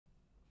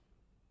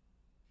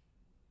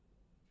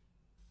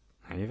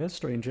Hey there,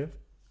 stranger.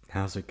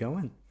 How's it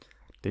going?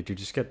 Did you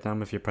just get done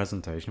with your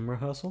presentation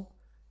rehearsal?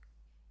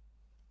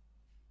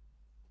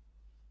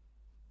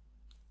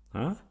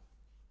 Huh?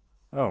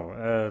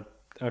 Oh,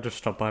 I just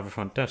stopped by the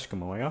front desk on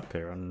my way up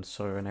here and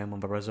saw your name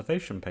on the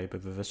reservation paper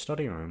for the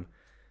study room.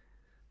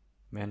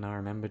 Then I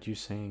remembered you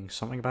saying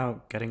something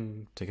about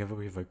getting together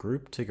with a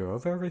group to go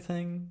over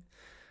everything.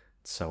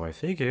 So I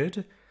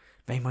figured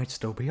they might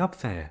still be up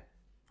there.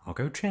 I'll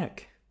go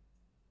check.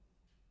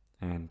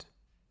 And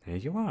here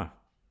you are.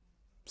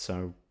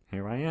 So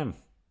here I am.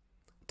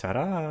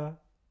 Ta-da!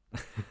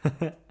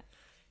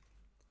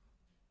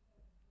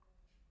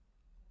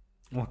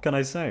 What can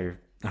I say?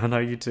 I know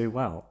you too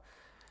well.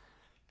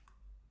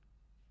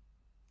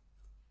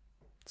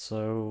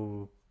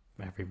 So,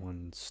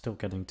 everyone's still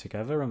getting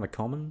together in the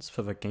Commons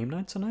for the game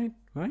night tonight,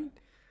 right?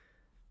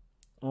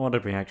 Or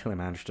did we actually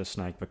manage to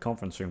snag the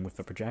conference room with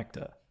the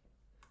projector?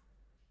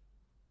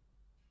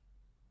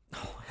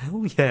 Oh,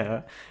 hell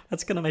yeah!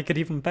 That's gonna make it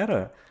even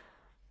better!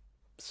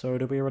 So,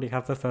 do we already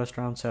have the first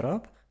round set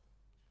up?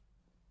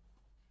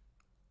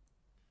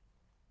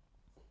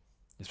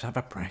 Is that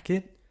a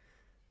bracket?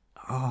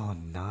 Oh,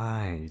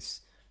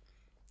 nice.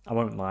 I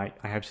won't lie,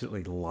 I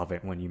absolutely love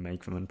it when you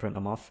make them and print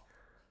them off.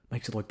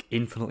 Makes it look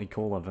infinitely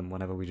cooler than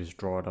whenever we just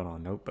draw it on our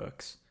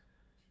notebooks.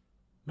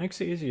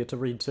 Makes it easier to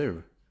read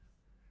too.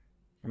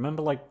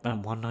 Remember like that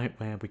one night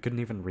where we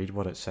couldn't even read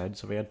what it said,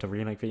 so we had to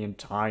remake the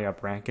entire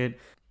bracket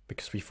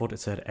because we thought it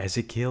said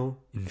Ezekiel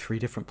in 3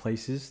 different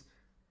places?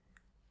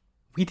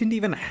 We didn't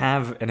even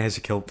have an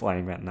Ezekiel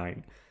playing that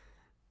night.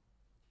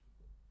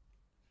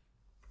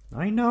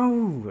 I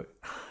know!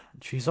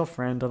 She's our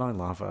friend and I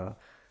love her.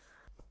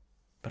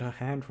 But her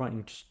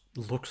handwriting just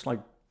looks like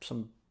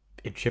some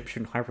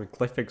Egyptian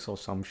hieroglyphics or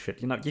some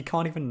shit. You know, you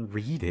can't even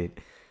read it.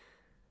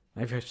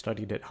 Maybe I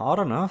studied it hard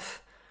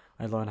enough.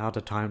 I learned how to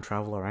time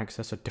travel or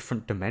access a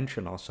different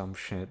dimension or some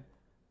shit.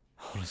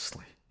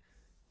 Honestly.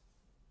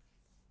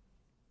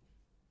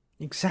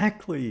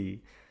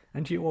 Exactly!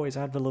 And you always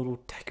add the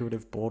little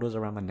decorative borders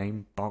around the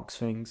name box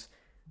things,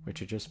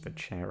 which are just the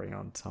cherry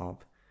on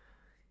top.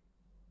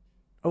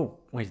 Oh,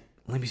 wait,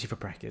 let me see the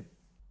bracket.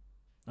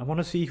 I want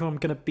to see who I'm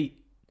gonna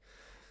beat.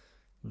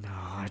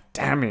 No,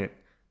 damn it.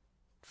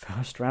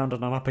 First round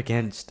and I'm up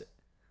against.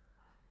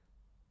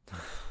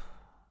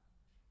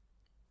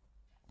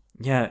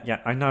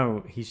 Yeah, I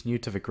know he's new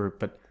to the group,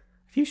 but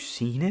have you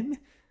seen him?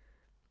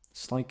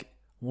 It's like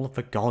all of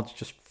the gods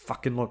just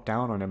fucking looked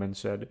down on him and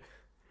said,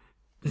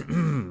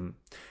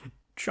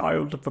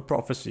 Child of the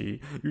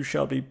prophecy, you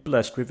shall be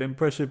blessed with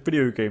impressive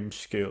video game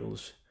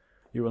skills.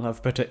 You will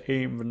have better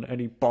aim than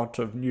any bot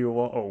of new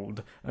or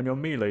old, and your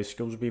melee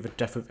skills will be the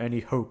death of any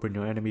hope in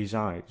your enemy's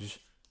eyes.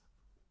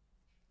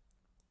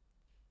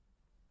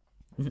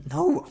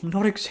 No, I'm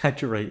not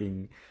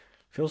exaggerating.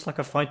 Feels like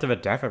a fight to the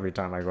death every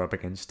time I go up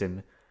against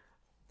him.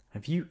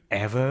 Have you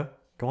ever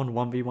gone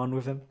 1v1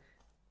 with him?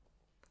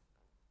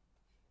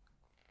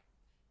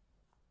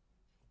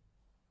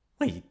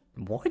 Wait,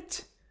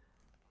 what?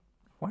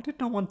 Why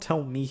did no one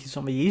tell me he's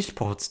on the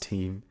esports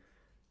team?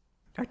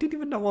 I didn't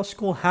even know our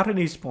school had an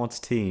esports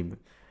team.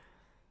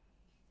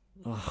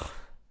 Ugh.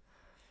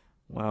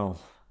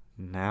 Well,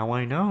 now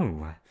I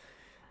know.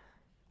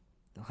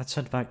 Let's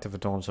head back to the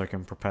dorm so I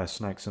can prepare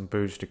snacks and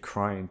booze to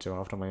cry into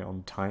after my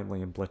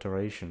untimely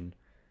obliteration.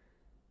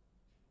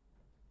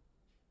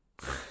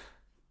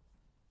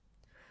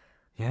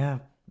 Yeah,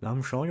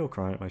 I'm sure you'll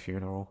cry at my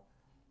funeral.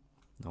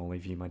 I'll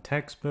leave you my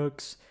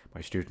textbooks, my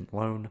student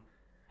loan,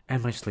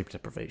 and my sleep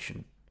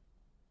deprivation.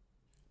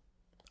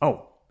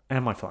 Oh,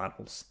 and my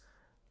flannels.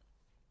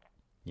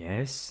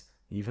 Yes,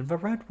 even the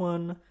red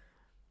one.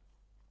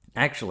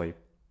 Actually,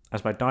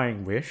 as my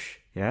dying wish,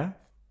 yeah?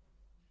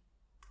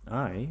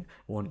 I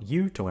want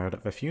you to wear it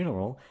at the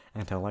funeral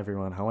and tell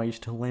everyone how I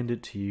used to lend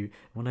it to you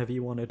whenever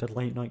you wanted a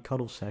late night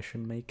cuddle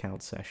session,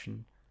 make-out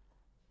session.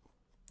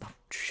 Oh,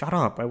 shut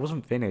up, I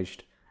wasn't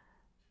finished.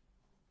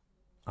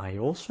 I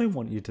also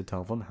want you to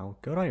tell them how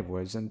good I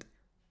was and...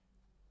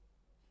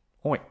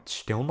 Oh wait,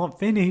 still not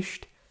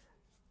finished.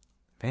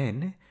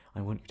 Then,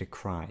 I want you to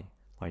cry,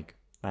 like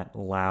that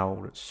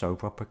loud,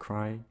 soap opera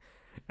cry,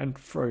 and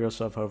throw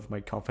yourself over my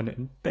coffin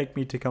and beg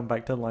me to come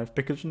back to life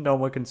because no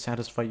one can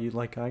satisfy you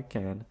like I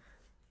can.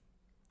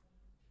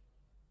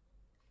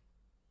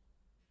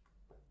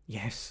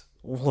 Yes,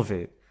 all of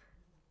it.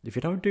 If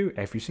you don't do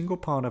every single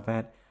part of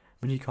that,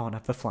 then you can't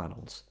have the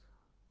flannels,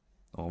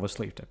 or the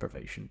sleep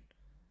deprivation,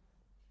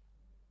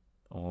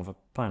 or the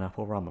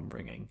pineapple rum I'm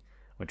bringing,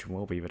 which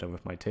will be rid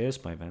of my tears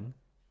by then.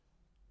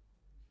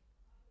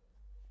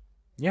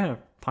 Yeah,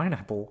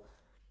 pineapple.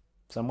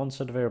 Someone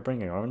said they were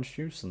bringing orange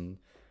juice, and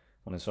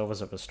when I saw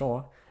this at the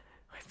store,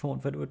 I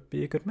thought that it would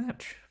be a good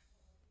match.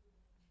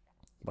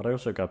 But I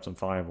also grabbed some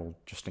Fireball,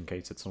 just in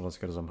case it's not as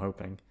good as I'm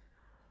hoping.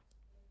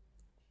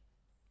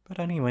 But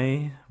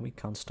anyway, we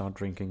can't start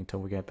drinking until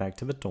we get back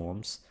to the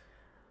dorms.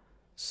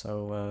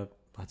 So,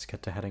 let's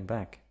get to heading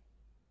back.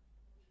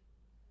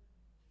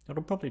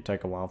 It'll probably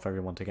take a while for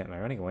everyone to get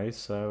there anyway,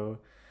 so...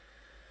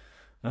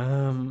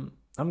 I'm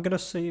gonna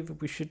say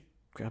that we should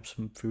grab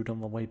some food on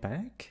the way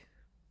back?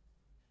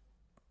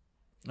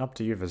 Up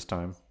to you this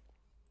time.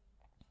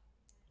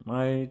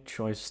 My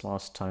choice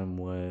last time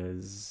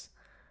was...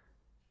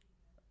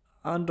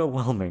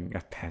 underwhelming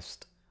at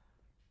best.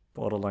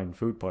 Borderline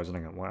food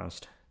poisoning at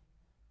worst.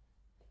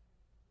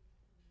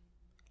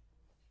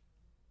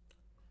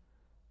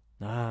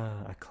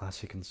 Ah, a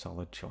classic and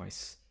solid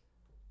choice.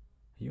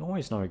 You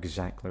always know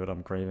exactly what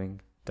I'm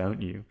craving,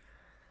 don't you?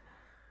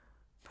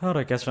 But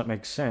I guess that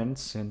makes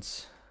sense,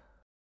 since...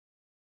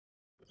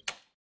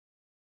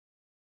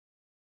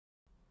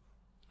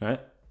 Eh?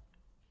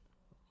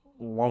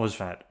 What was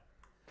that?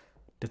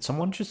 Did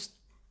someone just...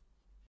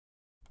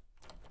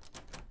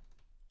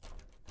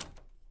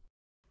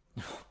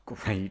 Oh,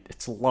 great,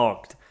 it's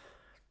locked.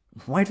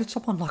 Why did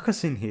someone lock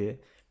us in here?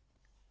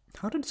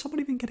 How did someone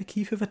even get a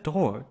key for the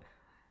door?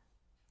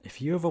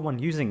 If you're the one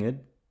using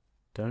it,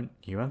 don't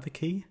you have the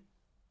key?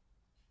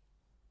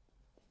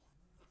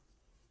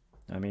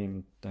 I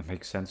mean, that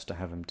makes sense to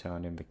have him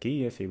turn in the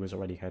key if he was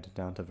already headed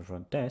down to the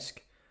front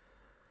desk.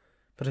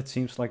 But it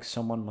seems like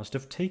someone must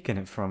have taken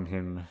it from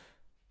him.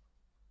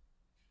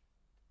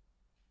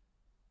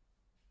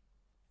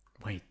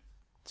 Wait,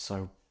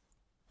 so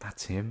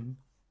that's him?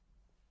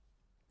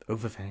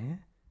 Over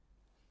there?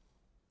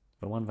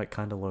 The one that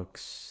kinda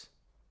looks...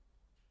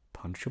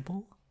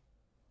 punchable?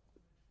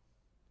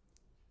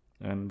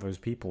 And those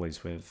people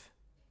he's with...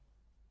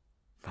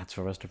 that's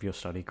the rest of your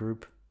study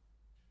group?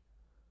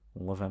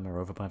 All of them are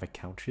over by the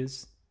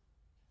couches?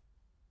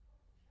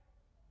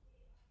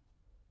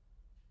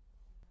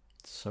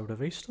 So do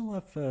they still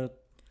have the...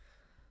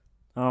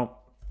 oh,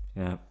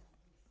 yeah.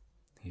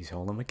 He's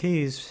holding the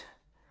keys.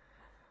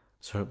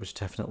 So it was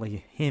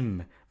definitely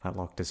him that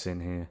locked us in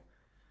here.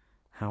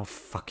 How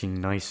fucking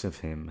nice of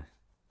him.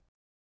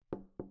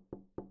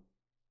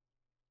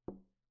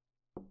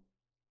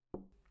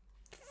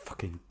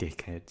 Fucking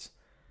dickheads.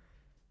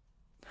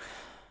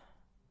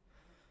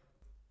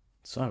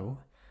 So,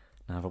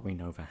 now that we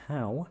know the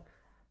how,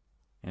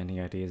 any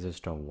ideas as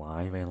to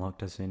why they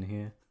locked us in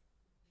here?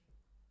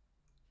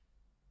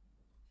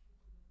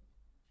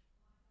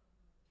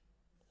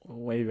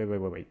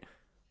 Wait.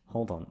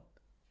 Hold on.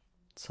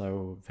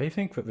 So, they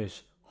think that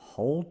this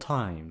whole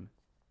time,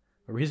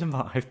 the reason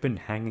that I've been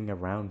hanging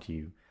around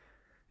you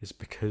is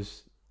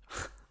because...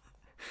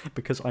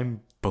 because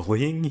I'm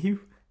bullying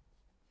you?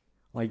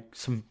 Like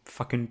some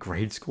fucking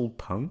grade school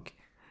punk?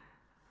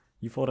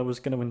 You thought I was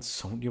gonna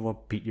insult you or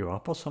beat you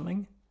up or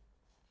something?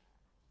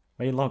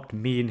 They locked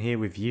me in here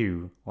with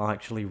you while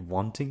actually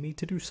wanting me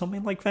to do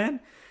something like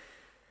that?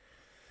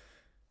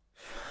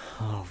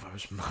 Oh,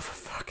 those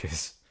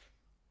motherfuckers.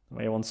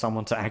 They want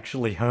someone to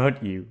actually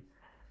hurt you.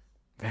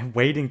 They're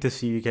waiting to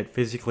see you get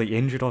physically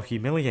injured or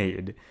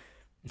humiliated.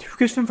 Who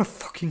gives them the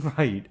fucking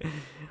right?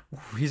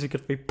 What reason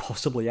could they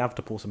possibly have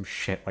to pull some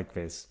shit like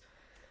this?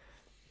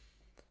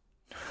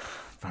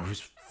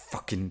 Those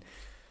fucking...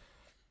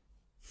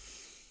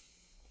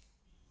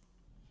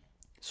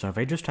 So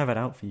they just have it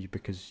out for you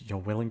because you're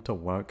willing to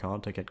work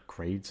hard to get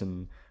grades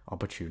and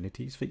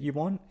opportunities that you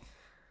want?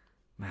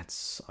 That's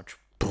such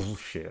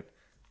bullshit.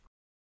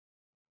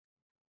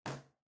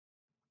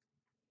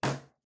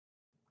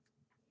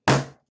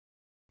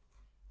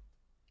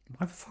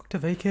 Why the fuck do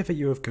they care that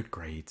you have good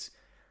grades?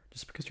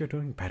 Just because you're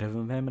doing better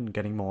than them and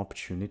getting more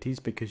opportunities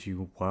because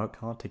you work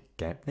hard to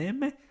get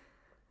them?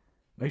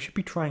 They should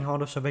be trying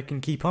harder so they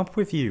can keep up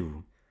with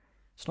you.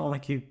 It's not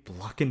like you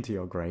luck into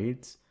your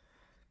grades.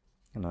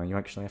 You know, you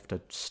actually have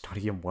to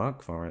study and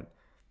work for it.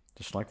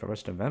 Just like the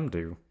rest of them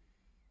do.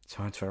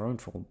 So it's their own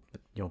fault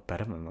that you're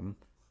better than them.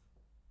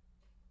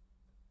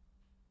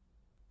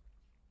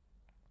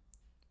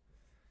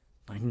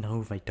 I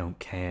know they don't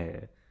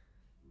care.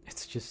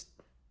 It's just...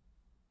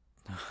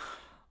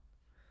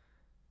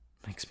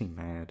 makes me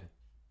mad,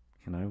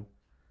 you know?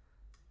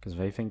 Because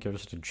they think you're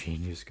just a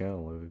genius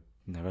girl who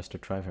never has to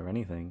try for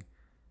anything.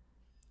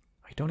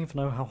 I don't even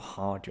know how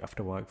hard you have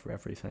to work for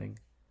everything.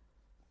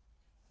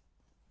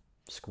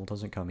 School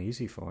doesn't come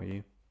easy for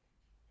you.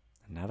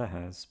 It never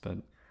has, but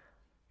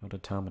your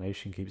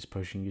determination keeps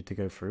pushing you to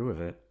go through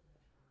with it.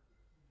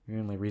 The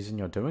only reason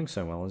you're doing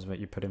so well is that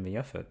you put in the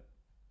effort.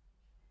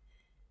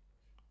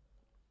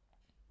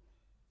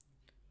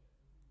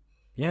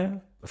 Yeah,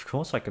 of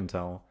course I can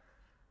tell.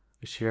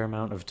 The sheer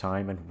amount of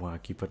time and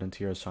work you put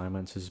into your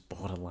assignments is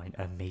borderline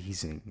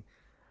amazing.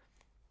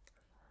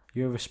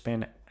 You ever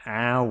spend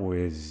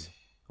hours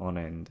on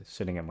end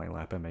sitting at my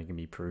lap and making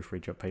me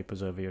proofread your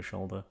papers over your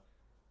shoulder?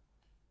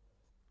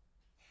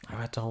 I've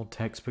had to hold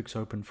textbooks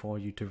open for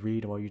you to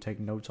read while you take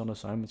notes on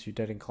assignments you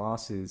did in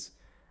classes.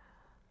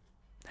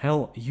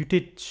 Hell, you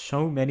did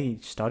so many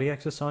study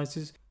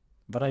exercises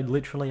that I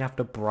literally have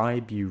to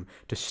bribe you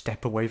to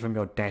step away from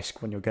your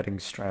desk when you're getting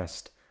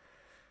stressed.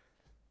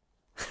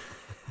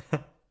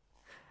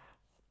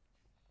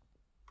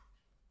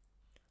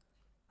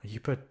 You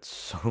put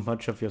so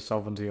much of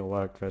yourself into your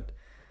work that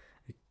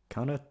it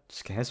kind of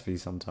scares me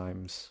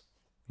sometimes,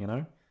 you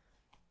know?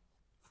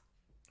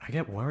 I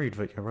get worried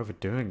that you're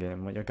overdoing it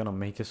and that you're gonna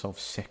make yourself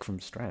sick from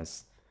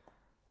stress.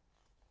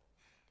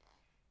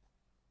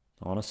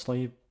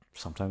 Honestly,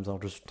 sometimes I'll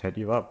just hit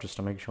you up just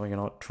to make sure you're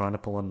not trying to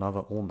pull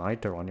another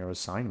all-nighter on your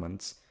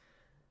assignments.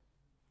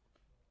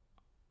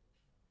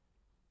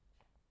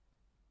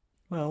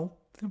 Well,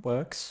 it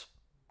works,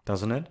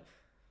 doesn't it?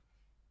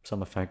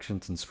 Some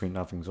affections and sweet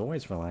nothings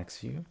always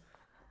relax you.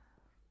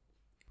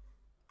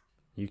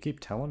 You keep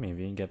telling me you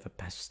can get the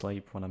best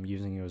sleep when I'm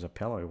using you as a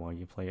pillow while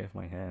you play with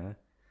my hair.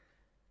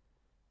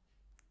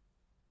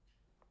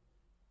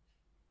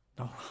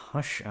 Oh,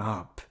 hush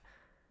up.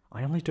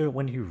 I only do it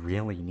when you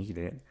really need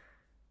it.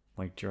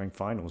 Like during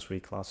finals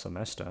week last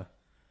semester.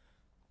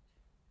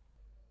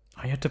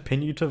 I had to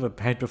pin you to the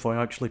bed before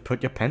I actually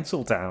put your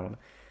pencil down.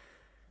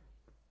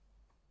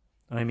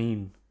 I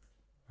mean,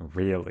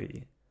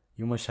 really?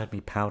 You almost had me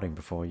pouting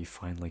before you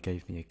finally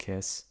gave me a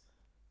kiss.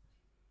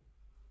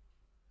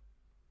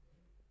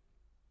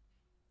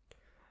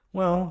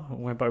 Well,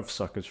 we're both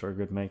suckers for a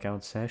good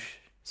makeout sesh,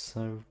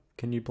 so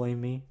can you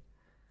blame me?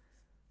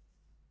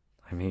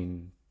 I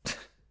mean,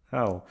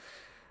 hell,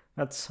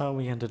 that's how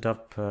we ended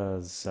up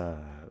as,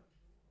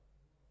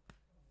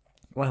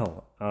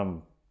 well,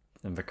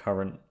 in the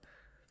current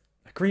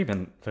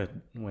agreement that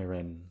we're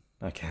in,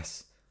 I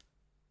guess.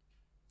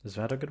 Is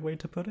that a good way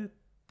to put it?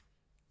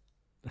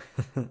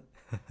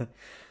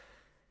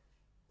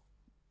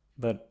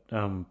 But,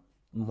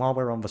 while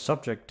we're on the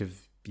subject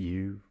of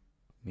you,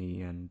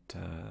 me, and,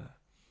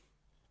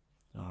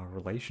 our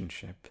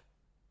relationship,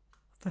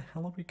 what the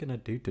hell are we gonna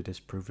do to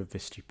disprove of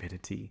this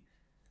stupidity?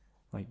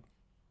 Like,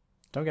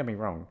 don't get me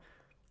wrong,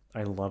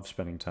 I love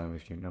spending time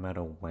with you no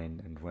matter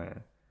when and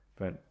where,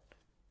 but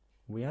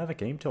we have a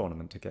game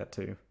tournament to get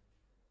to.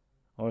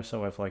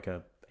 Also have like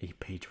a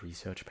 8-page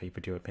research paper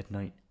due at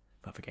midnight,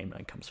 but the game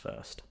night comes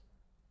first.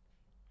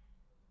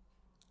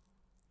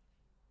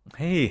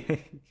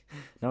 Hey,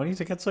 no need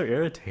to get so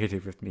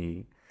irritated with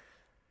me.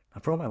 I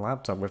brought my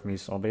laptop with me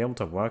so I'll be able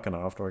to work on it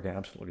after I get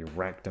absolutely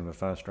wrecked in the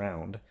first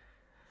round.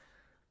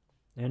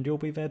 And you'll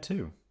be there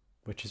too,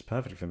 which is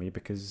perfect for me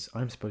because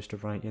I'm supposed to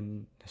write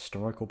in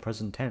historical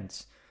present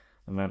tense,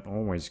 and that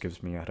always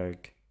gives me a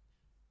headache.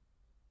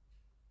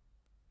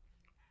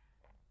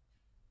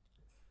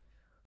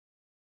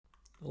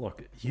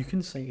 Look, you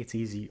can say it's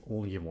easy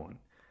all you want,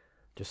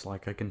 just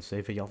like I can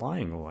say that you're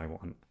lying all I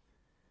want.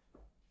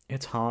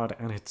 It's hard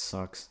and it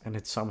sucks, and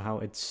it's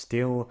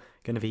still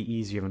gonna be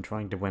easier than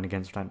trying to win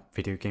against that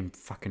video game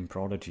fucking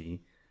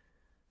prodigy.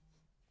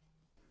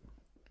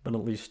 But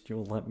at least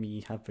you'll let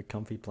me have the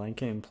comfy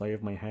blanket and play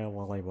with my hair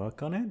while I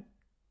work on it?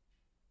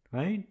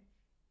 Right?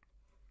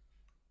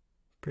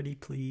 Pretty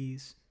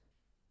please.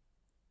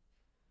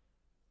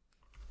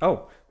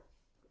 Oh!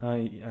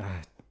 I,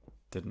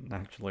 didn't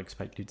actually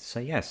expect you to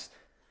say yes.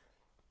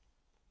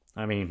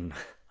 I mean,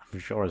 I'm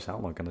sure as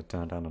hell not gonna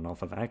turn down an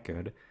offer that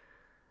good.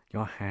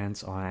 Your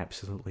hands are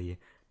absolutely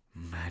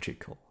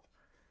magical.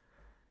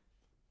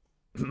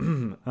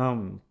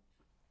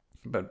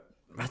 But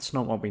that's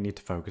not what we need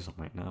to focus on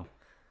right now.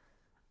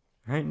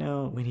 Right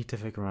now, we need to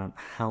figure out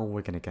how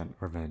we're gonna get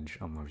revenge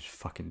on those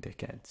fucking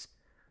dickheads.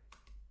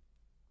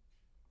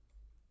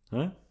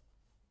 Huh?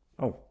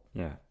 Oh,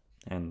 yeah,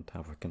 and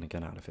how we're gonna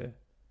get out of here.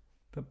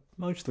 But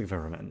mostly the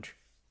revenge.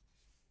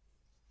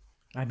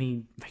 I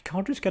mean, they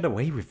can't just get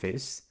away with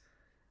this.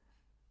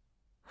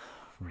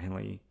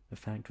 Really? The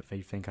fact that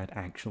they think I'd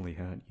actually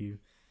hurt you.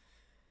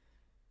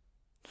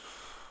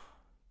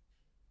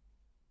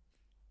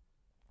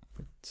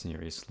 But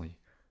seriously,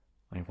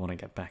 I want to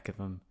get back at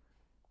them.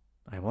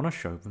 I want to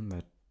show them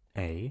that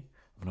A,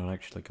 I'm not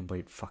actually a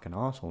complete fucking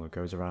asshole who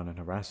goes around and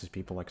harasses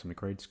people like some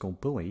grade school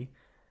bully,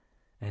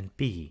 and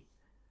B,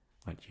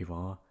 that you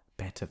are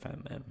better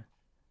than them.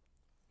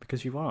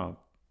 Because you are.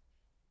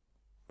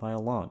 By a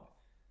lot.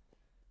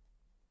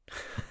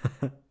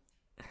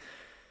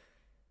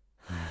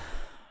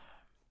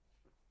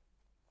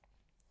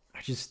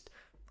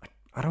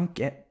 I don't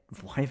get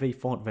why they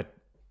thought that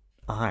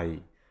I,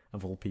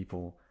 of all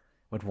people,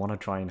 would want to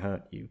try and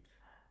hurt you.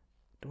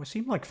 Do I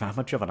seem like that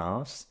much of an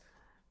ass?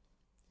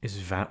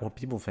 Is that what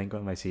people think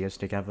when they see us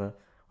together?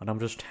 And I'm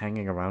just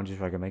hanging around you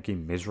so I can make you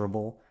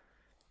miserable?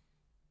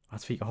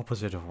 That's the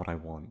opposite of what I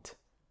want.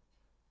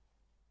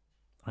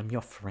 I'm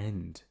your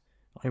friend.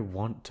 I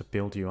want to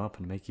build you up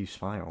and make you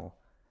smile.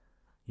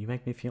 You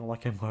make me feel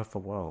like I'm worth the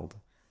world.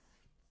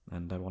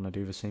 And I want to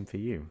do the same for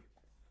you.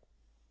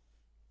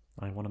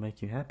 I want to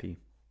make you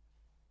happy.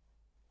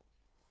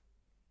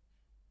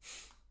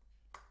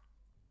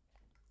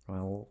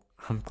 Well,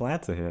 I'm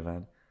glad to hear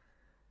that,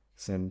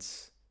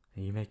 since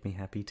you make me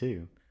happy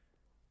too.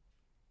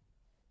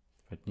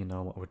 But you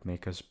know what would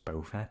make us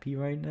both happy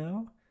right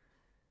now?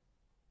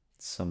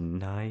 Some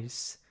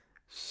nice,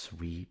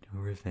 sweet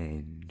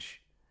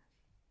revenge.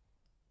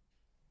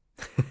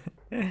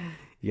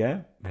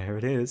 Yeah, there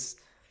it is.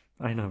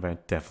 I know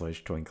that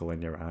devilish twinkle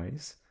in your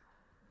eyes.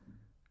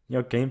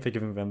 You're game for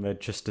giving them their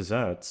just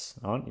desserts,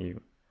 aren't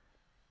you?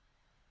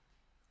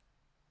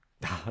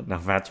 Now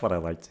that's what I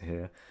like to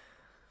hear.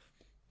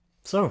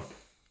 So,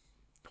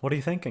 what are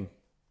you thinking?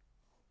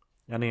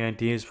 Any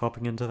ideas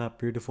popping into that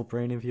beautiful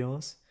brain of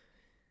yours?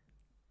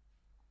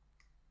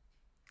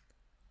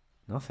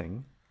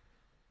 Nothing?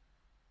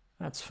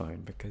 That's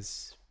fine,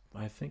 because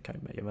I think I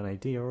may have an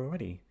idea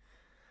already.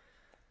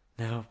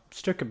 Now,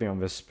 stick with me on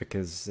this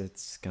because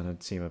it's gonna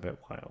seem a bit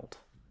wild.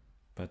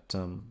 But,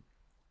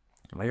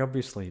 they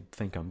obviously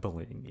think I'm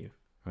bullying you,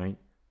 right?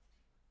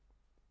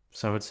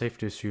 So it's safe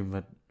to assume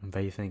that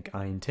they think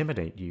I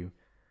intimidate you,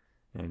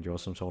 and you're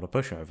some sort of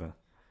pushover.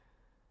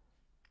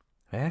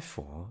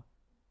 Therefore,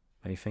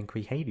 they think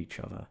we hate each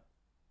other.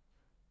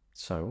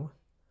 So,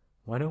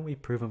 why don't we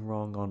prove them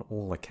wrong on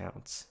all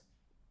accounts?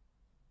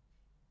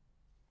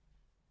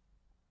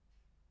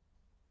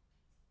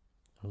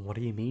 What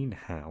do you mean,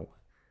 how?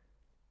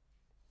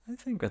 I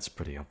think that's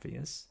pretty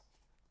obvious.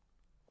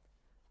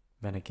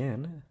 Then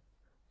again,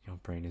 your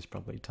brain is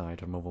probably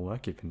tired from all the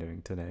work you've been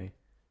doing today.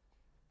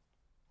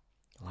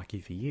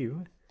 Lucky for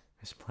you,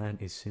 this plan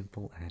is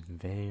simple and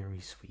very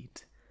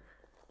sweet,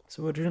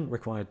 so it didn't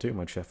require too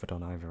much effort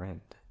on either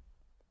end.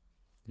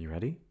 You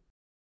ready?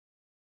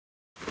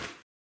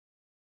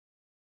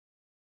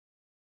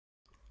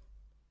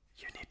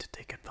 You need to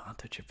take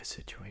advantage of the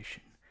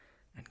situation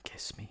and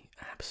kiss me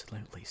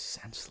absolutely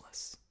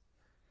senseless.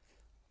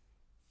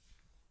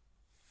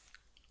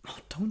 Oh,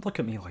 don't look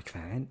at me like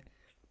that.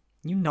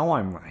 You know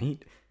I'm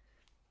right.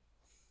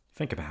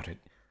 Think about it.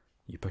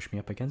 You push me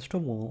up against a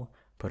wall,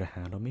 put a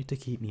hand on me to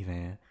keep me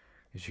there,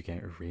 as you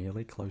get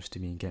really close to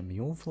me and get me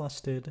all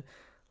flustered,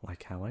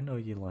 like how I know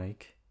you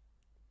like.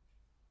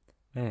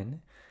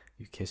 Then,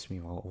 you kiss me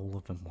while all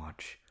of them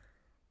watch.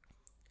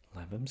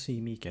 Let them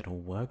see me get all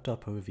worked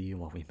up over you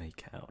while we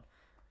make out.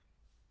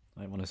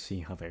 I want to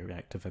see how they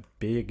react to the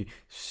big,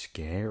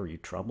 scary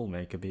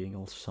troublemaker being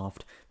all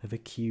soft with a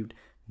cute,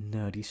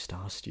 nerdy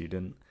star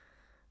student.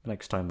 The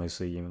next time I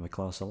see you in the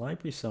class or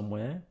library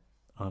somewhere,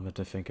 I want them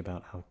to think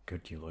about how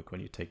good you look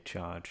when you take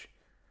charge.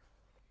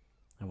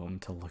 I want them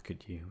to look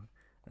at you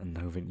and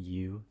know that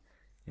you,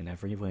 in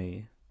every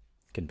way,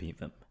 can beat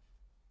them.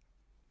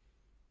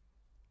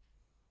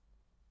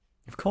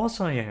 Of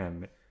course I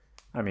am.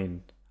 I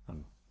mean,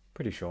 I'm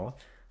pretty sure,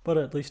 but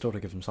at least ought to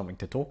give them something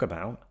to talk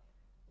about.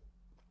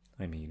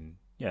 I mean,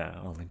 yeah,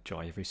 I'll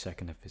enjoy every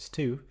second of this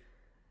too,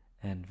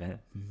 and that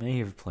may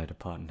have played a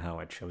part in how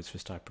I chose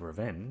this type of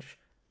revenge.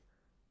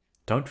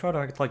 Don't try to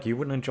act like you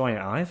wouldn't enjoy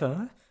it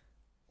either.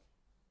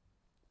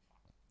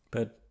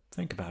 But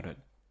think about it.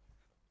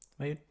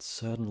 I'd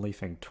certainly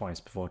think twice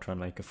before trying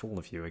to make a fool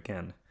of you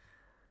again.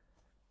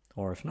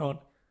 Or if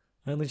not,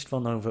 at least they'll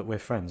know that we're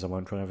friends. I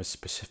won't try a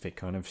specific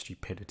kind of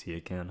stupidity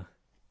again.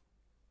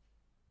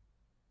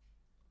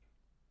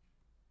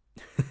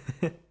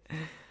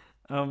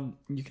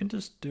 You can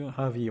just do it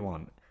however you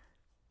want.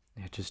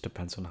 It just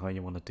depends on how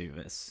you want to do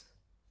this.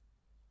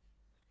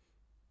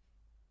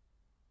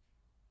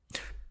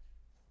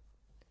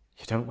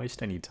 You don't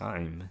waste any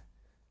time,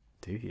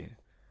 do you?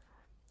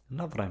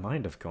 Not that I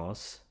mind, of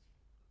course.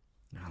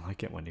 I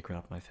like it when you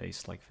grab my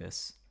face like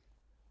this.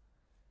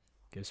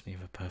 Gives me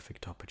the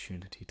perfect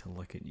opportunity to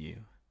look at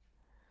you.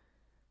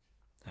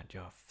 At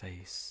your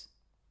face.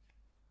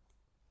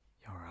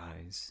 Your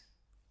eyes.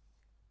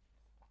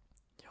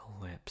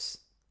 Your lips.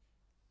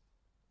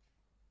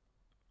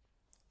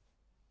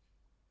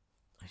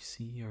 I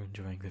see you're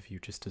enjoying the view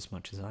just as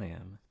much as I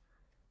am.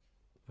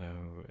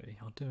 Though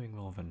you're doing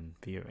more than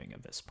viewing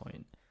at this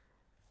point.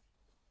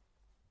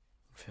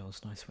 It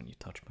feels nice when you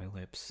touch my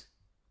lips.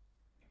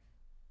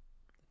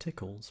 It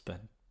tickles,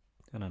 but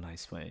in a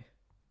nice way.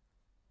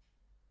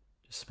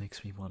 Just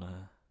makes me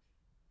wanna...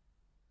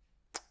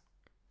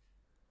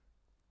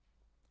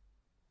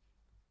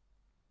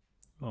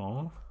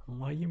 Oh,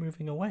 why are you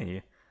moving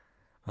away?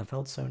 I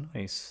felt so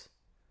nice.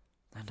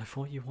 And I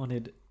thought you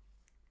wanted...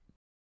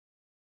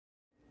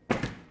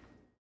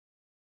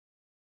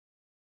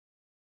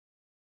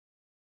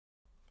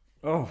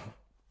 Oh,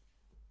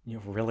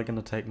 you're really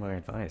gonna take my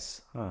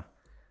advice, huh?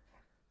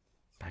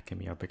 Backing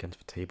me up against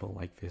the table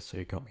like this so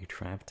you got me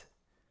trapped.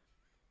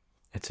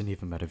 It's an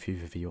even better view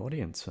for the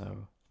audience,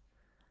 so...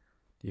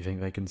 Do you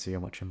think they can see how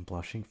much I'm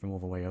blushing from all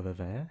the way over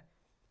there?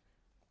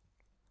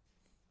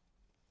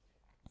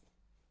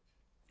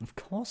 Of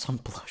course I'm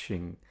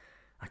blushing.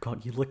 I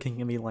got you looking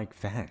at me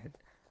like that.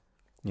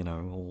 You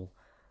know, all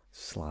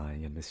sly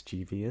and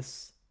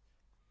mischievous.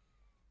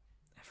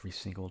 Every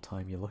single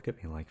time you look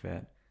at me like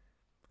that,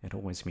 it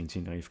always means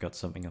you know you've got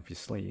something up your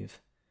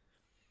sleeve.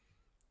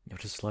 You're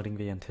just letting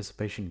the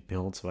anticipation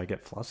build so I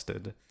get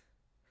flustered.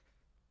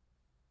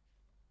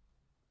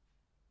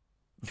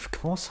 Of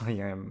course I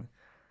am.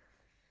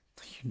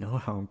 You know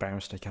how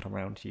embarrassed I get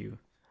around you.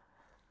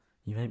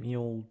 You make me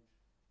all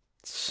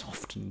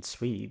soft and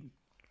sweet.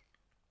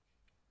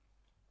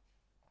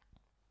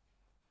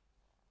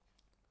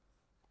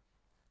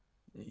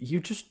 You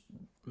just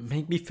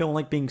make me feel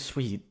like being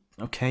sweet,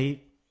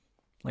 okay?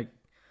 Like,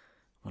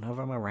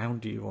 whenever I'm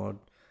around you or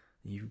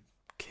you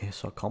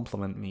kiss or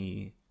compliment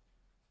me,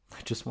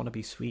 I just want to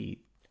be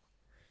sweet.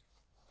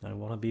 I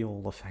want to be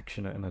all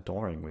affectionate and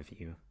adoring with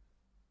you.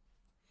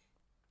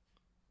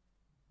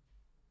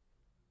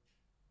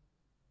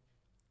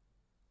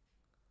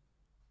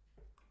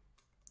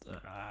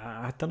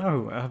 I don't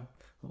know.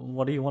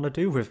 What do you want to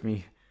do with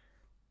me?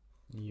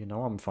 You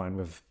know I'm fine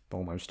with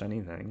almost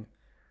anything.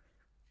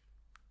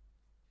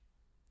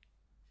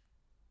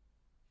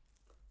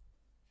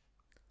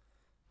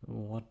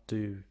 what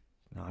do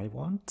I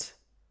want?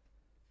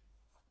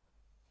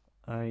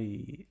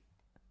 I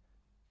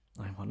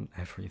want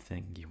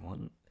everything you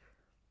want.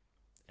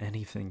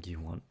 Anything you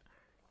want.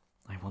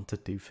 I want to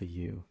do for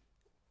you.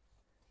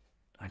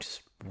 I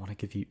just want to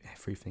give you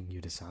everything you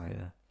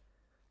desire.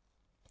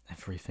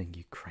 Everything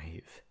you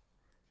crave.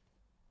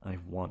 I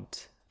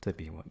want to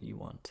be what you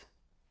want.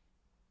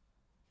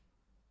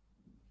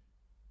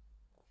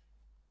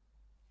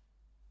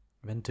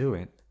 Then do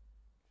it.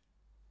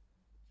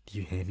 Do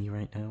you hear me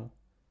right now?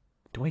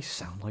 Do I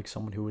sound like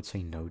someone who would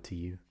say no to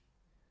you?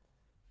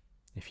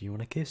 If you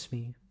want to kiss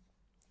me,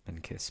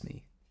 then kiss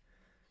me.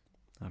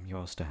 I'm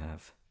yours to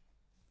have.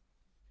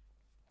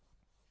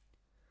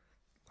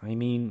 I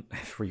mean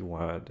every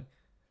word.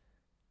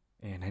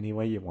 In any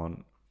way you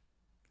want,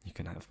 you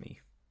can have me.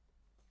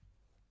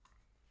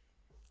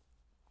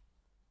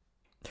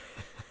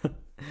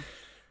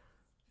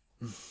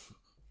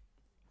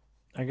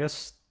 I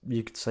guess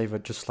you could say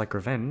that just like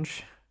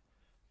revenge.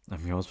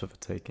 I'm yours for the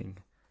taking.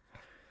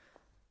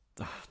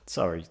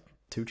 Sorry,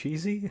 too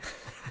cheesy?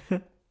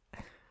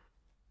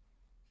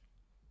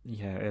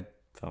 Yeah, it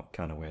felt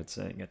kind of weird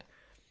saying it.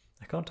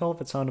 I can't tell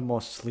if it sounded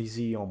more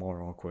sleazy or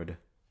more awkward.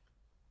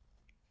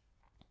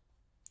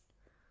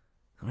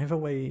 Either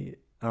way,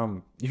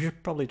 you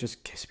should probably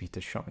just kiss me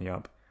to shut me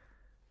up.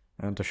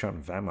 And to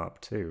shut them up,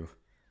 too.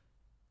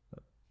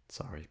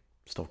 Sorry,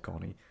 still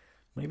corny.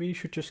 Maybe you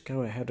should just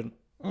go ahead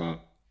and...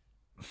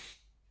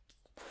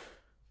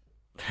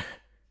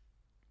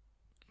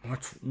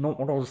 That's not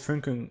what I was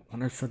thinking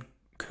when I said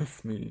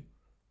kiss me.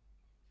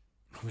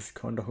 I was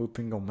kinda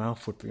hoping your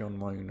mouth would be on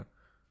mine,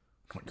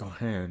 not your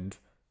hand.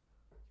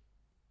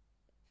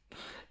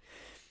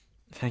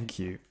 Thank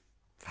you.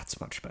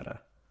 That's much better.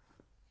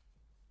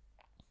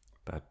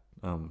 But,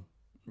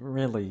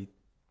 really,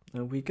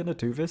 are we gonna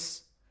do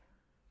this?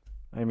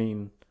 I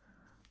mean,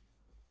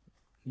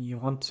 you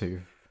want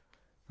to,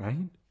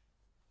 right?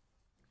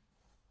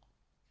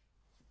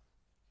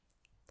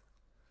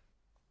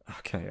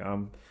 Okay,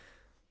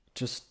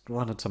 just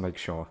wanted to make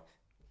sure.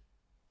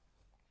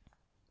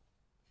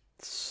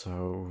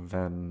 So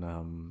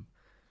then,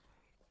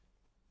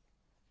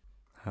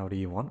 how do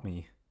you want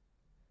me?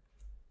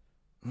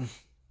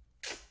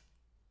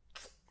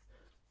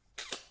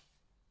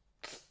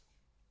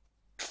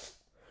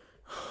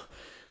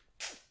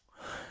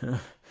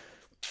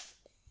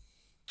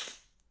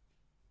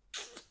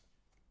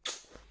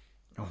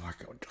 Oh my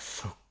god, you're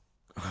so...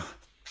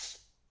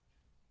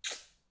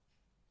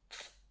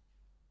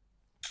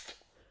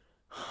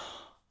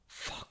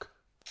 Fuck.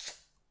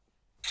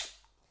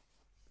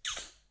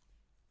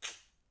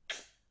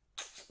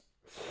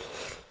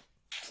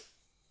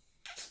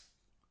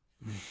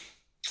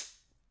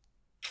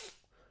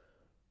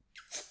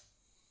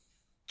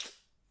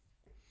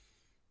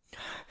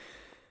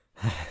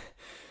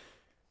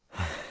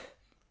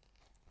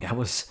 That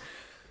was...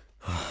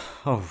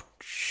 Oh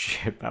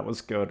shit, that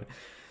was good.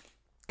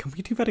 Can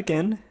we do that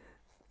again?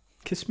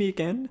 Kiss me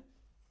again?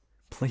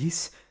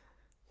 Please?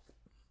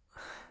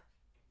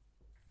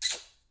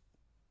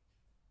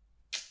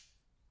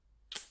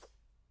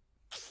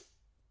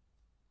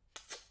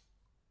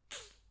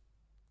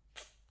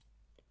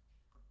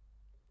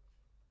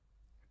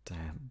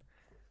 Damn.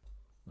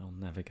 I'll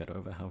never get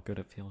over how good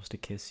it feels to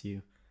kiss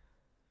you.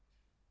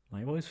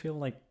 I always feel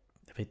like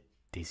a bit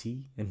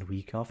dizzy and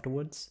weak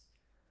afterwards.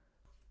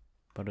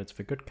 But it's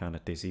the good kind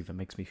of dizzy that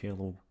makes me feel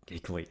all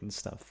giggly and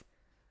stuff.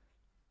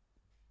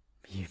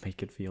 You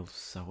make it feel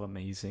so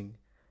amazing.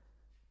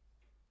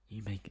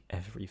 You make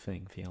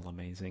everything feel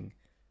amazing.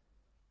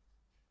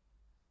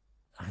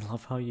 I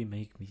love how you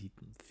make me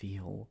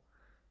feel.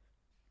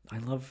 I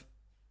love...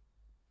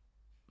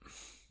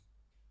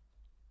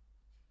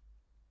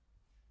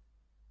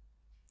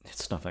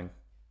 It's nothing.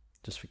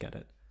 Just forget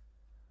it.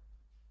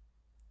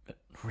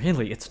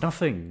 Really, it's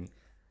nothing.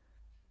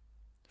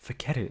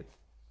 Forget it.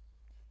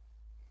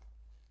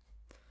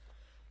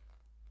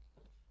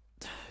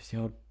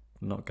 You're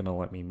not gonna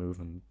let me move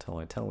until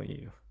I tell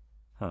you,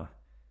 huh?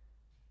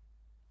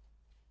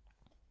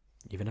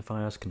 Even if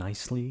I ask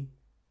nicely?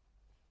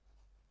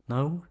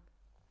 No?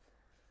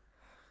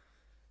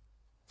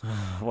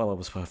 Well, it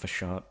was worth a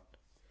shot.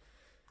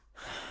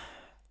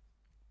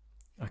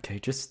 Okay,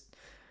 just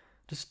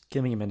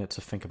give me a minute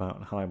to think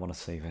about how I want to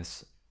say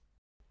this.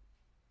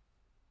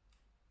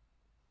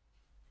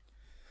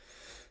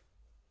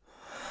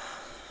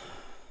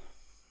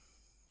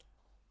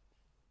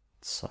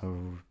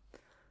 So...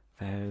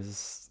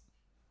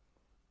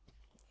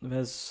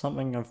 There's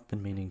something I've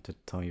been meaning to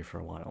tell you for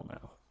a while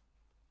now.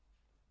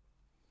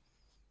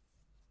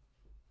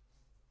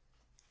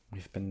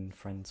 We've been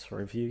friends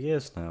for a few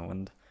years now,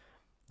 and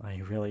I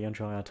really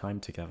enjoy our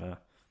time together.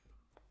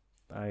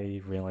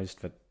 I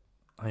realized that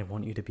I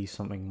want you to be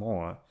something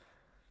more.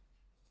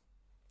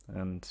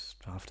 And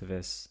after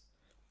this,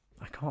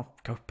 I can't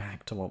go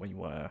back to what we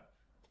were.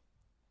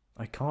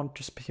 I can't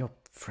just be your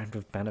friend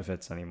with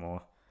benefits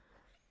anymore.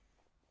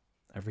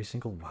 Every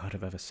single word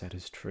I've ever said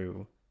is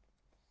true.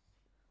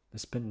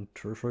 It's been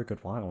true for a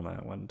good while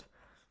now, and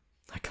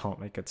I can't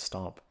make it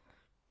stop.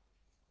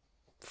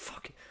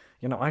 fuck.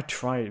 You know, I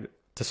tried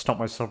to stop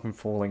myself from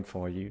falling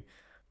for you,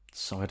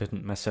 so I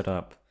didn't mess it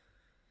up.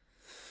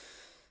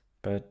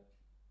 But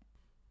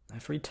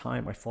every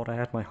time I thought I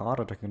had my heart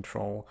under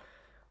control,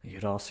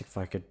 you'd ask if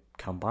I could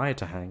come by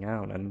to hang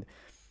out, and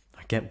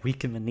I get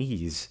weak in the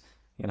knees.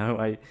 You know,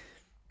 I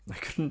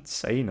couldn't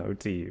say no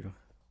to you.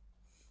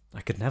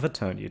 I could never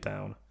turn you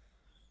down.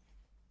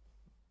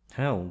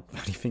 Hell,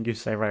 anything you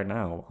say right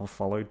now, I'll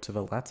follow to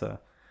the letter.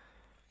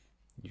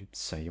 You'd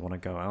say you want to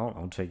go out,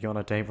 I'll take you on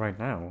a date right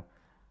now.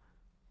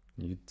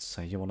 You'd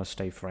say you want to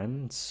stay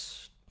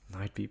friends,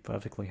 I'd be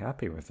perfectly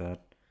happy with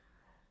that.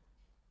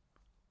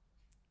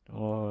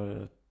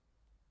 Or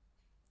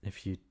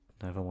if you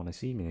never want to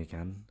see me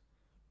again,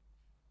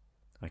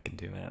 I can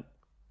do that.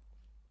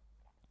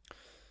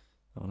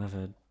 I'll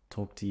never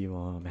talk to you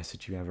or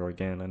message you ever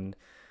again, and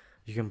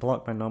you can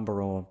block my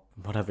number or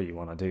whatever you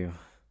want to do.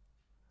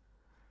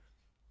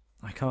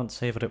 I can't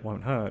say that it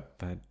won't hurt,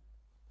 but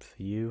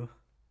for you,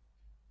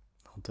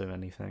 I'll do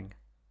anything.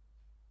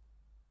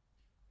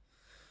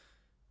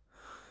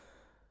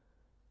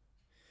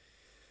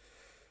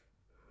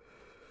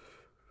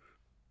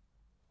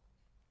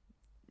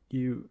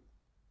 You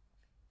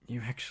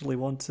actually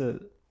want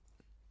to...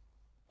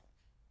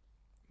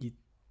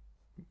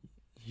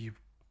 You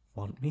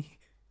want me?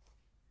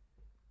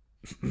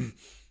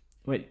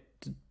 Wait,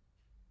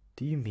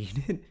 do you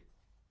mean it?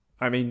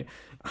 I mean,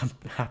 I'm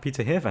happy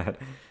to hear that.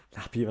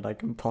 Happy that I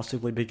can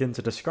possibly begin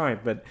to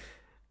describe, but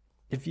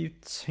if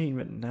you'd seen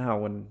it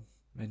now and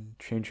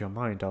change your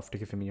mind after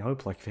giving me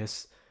hope like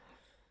this,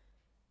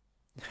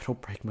 it'll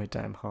break my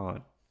damn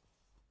heart.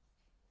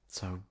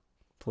 So,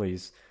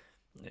 please,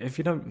 if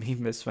you don't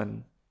mean this,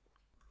 then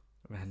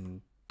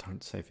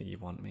don't say that you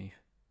want me.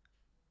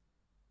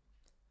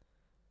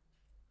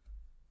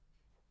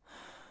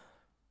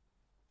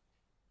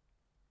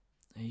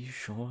 Are you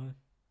sure?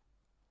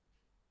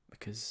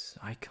 Because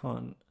I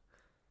can't...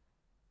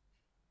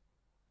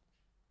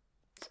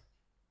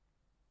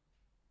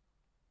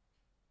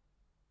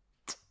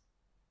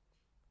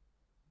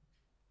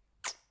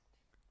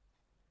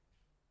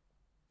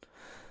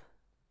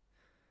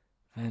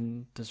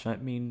 And does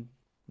that mean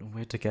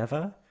we're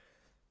together?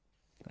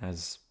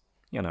 As,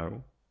 you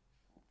know,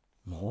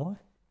 more?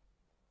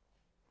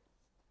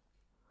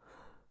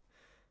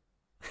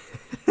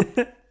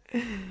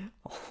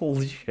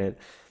 Holy shit.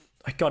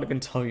 I can't even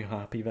tell you how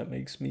happy that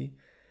makes me.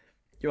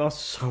 You are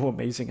so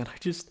amazing, and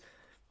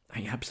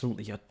I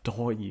absolutely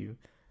adore you.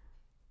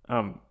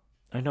 I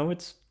know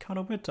it's kind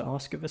of weird to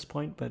ask at this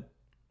point, but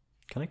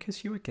can I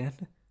kiss you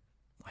again?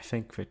 I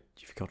think that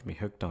you've got me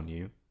hooked on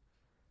you.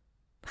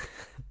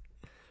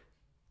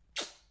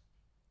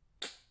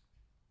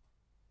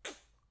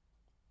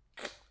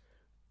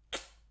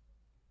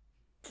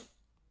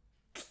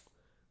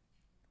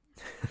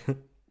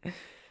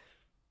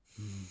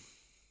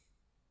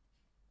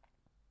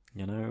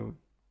 You know,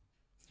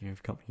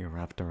 you've got me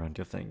wrapped around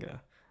your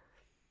finger,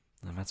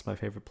 and that's my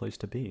favorite place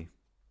to be.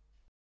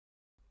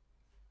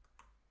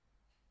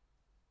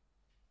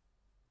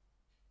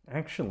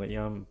 Actually,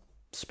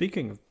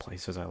 speaking of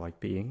places I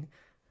like being,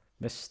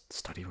 this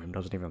study room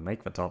doesn't even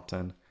make the top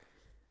 10.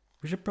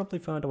 We should probably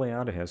find a way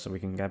out of here so we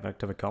can get back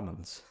to the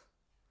commons.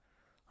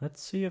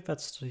 Let's see if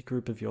that study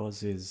group of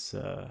yours is,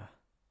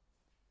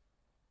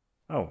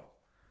 Oh.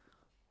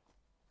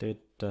 Did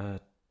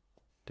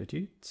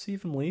you see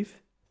them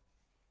leave?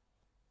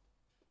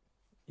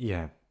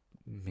 Yeah,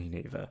 me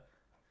neither.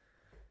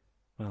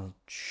 Well,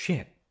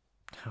 shit.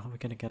 How are we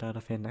gonna get out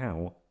of here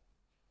now?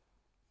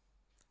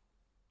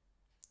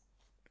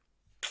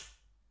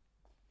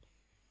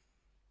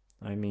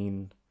 I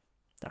mean,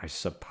 I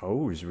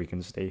suppose we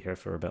can stay here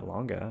for a bit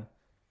longer,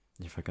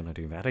 if we're gonna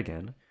do that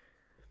again.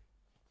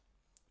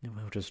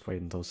 We'll just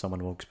wait until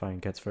someone walks by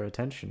and gets their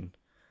attention.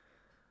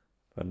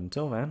 But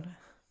until then,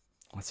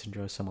 let's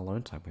enjoy some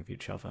alone time with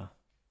each other,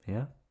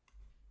 yeah?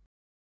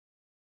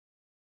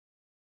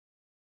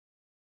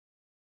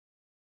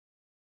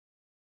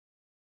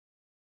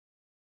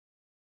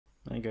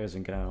 Hey guys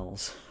and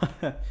gals.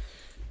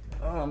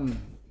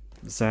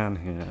 Zan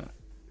here.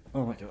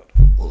 Oh my god.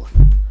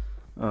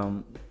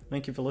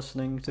 Thank you for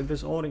listening to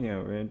this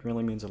audio. It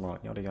really means a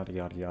lot. Yada yada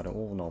yada yada,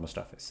 all the normal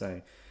stuff I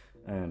say.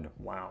 And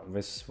wow,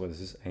 this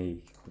was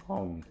a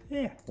long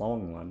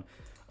one.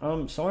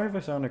 Sorry if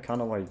I sounded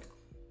kind of like,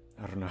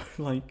 I don't know,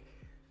 like,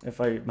 if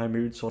my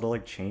mood sort of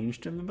like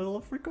changed in the middle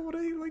of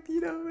recording, like,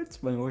 you know,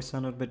 my voice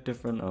sounded a bit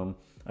different.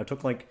 I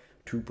took like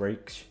 2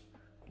 breaks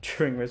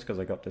during this because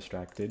I got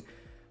distracted.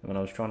 And when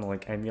I was trying to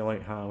like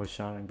emulate how I was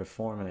sounding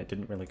before, and it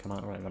didn't really come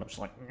out right, and I was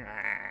like,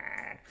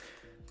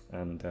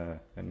 and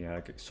yeah,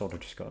 I sort of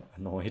just got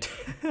annoyed.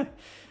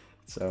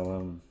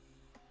 So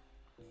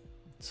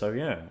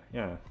yeah.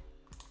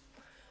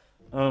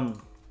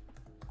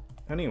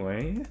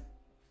 Anyway,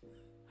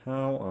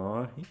 how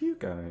are you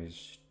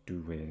guys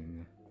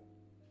doing?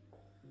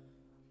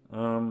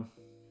 I'm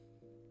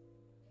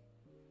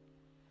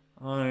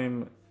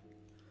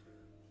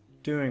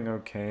doing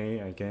okay,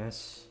 I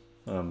guess.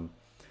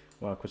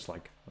 Work was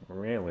like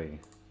really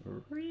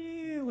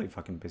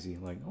fucking busy.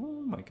 Like,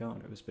 oh my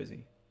god, it was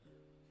busy.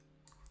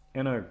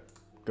 in a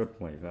good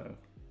way though.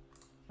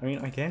 I mean,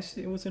 I guess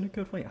it was in a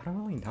good way. I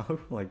don't really know.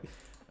 Like,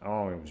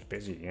 oh, it was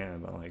busy, yeah,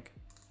 but like,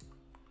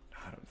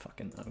 I don't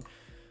fucking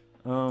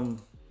know.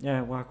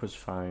 Yeah, work was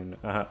fine.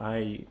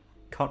 I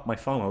cut my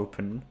phone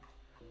open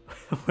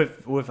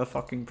with a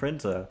fucking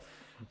printer,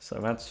 so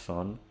that's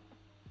fun.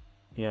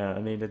 Yeah,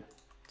 I mean,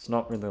 it's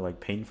not really like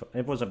painful.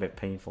 It was a bit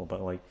painful,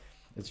 but like,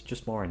 it's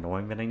just more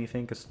annoying than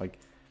anything, because like,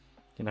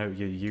 you know,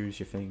 you use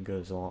your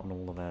fingers a lot and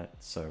all of that.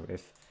 So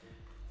if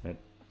it,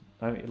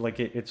 I mean, like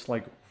it's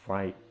like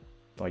right,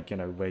 like, you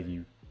know, where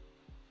you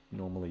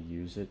normally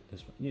use it.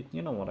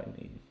 You know what I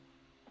mean.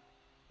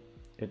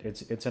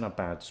 It's in a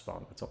bad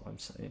spot. That's all I'm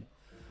saying.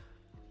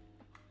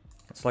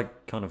 It's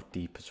like kind of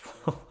deep as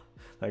well.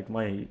 Like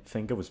my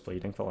finger was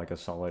bleeding for like a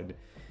solid,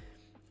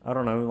 I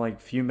don't know,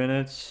 like few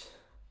minutes,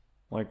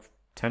 like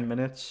 10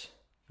 minutes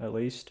at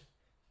least,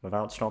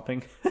 without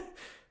stopping.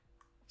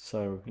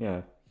 So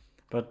yeah,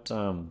 but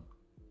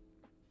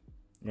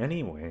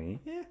anyway,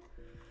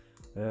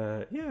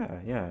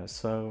 yeah.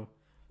 So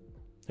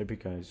hope you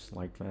guys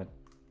like that.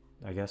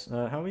 I guess.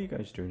 How are you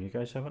guys doing? You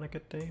guys having a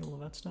good day? All of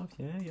that stuff?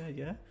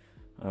 Yeah.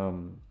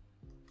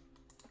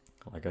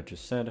 Like I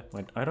just said,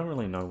 I don't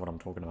really know what I'm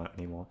talking about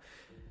anymore.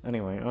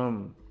 Anyway,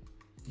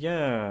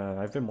 yeah,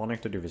 I've been wanting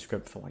to do this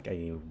script for like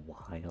a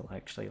while,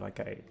 actually, like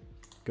a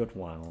good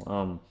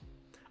while.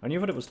 I knew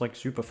that it was like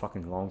super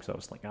fucking long, so I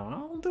was like, oh,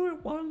 I'll do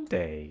it one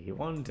day,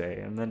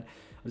 and then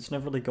I just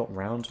never really got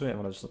round to it.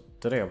 And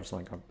today I was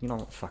like, you know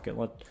what, fuck it,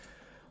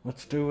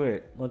 let's do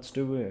it,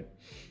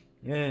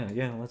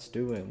 yeah, let's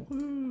do it.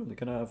 Woo,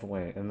 get out of the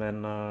way. And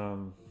then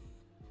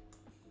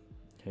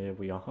here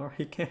we are,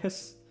 I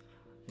guess.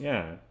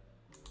 Yeah.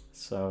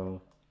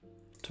 So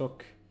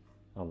took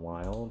a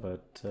while,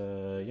 but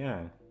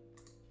yeah.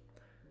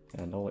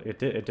 And it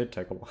did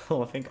take a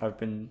while. I think I've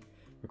been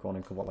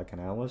recording for what, like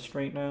an hour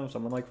straight now,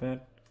 something like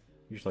that.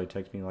 Usually it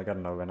takes me like, I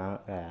don't know, an hour,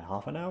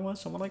 half an hour,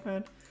 something like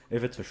that.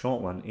 If it's a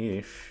short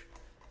one-ish,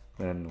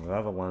 then with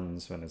other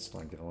ones, then it's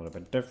like a little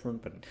bit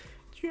different, but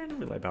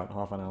generally about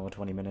half an hour,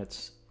 20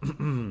 minutes,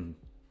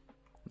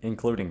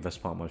 including this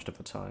part most of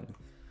the time.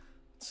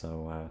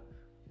 So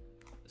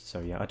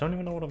yeah, I don't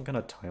even know what I'm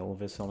gonna title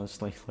this,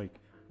 honestly. Like,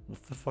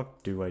 what the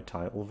fuck do I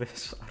title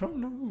this? I don't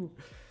know.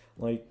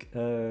 Like,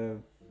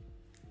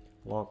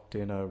 locked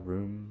in a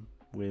room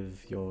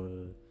with your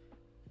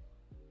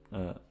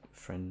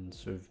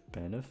friends with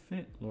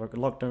benefit?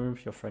 Locked in a room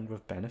with your friend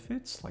with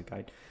benefits? Like,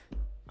 I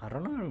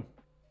don't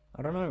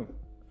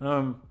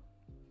know.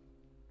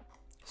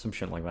 Some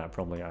shit like that,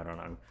 probably, I don't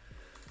know.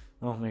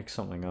 I'll make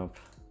something up.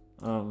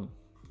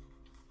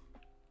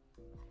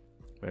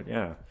 But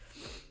yeah.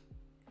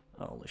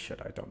 Holy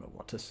shit, I don't know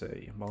what to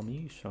say.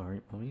 Mommy, sorry.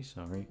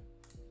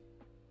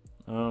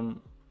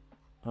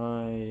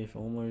 I've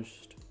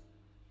almost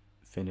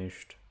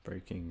finished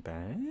Breaking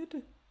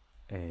Bad.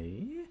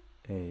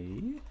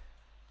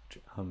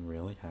 I'm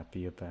really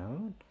happy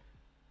about.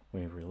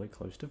 We're really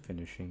close to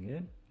finishing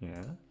it,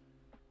 yeah.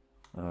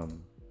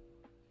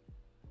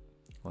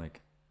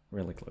 Like,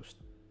 really close.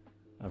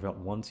 I've got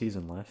one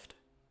season left.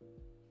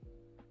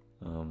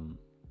 And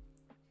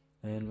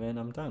then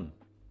I'm done.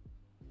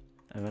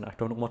 And then I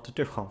don't know what to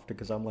do after,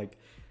 because I'm like,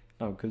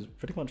 no, because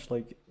pretty much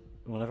like,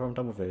 whenever I'm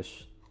done with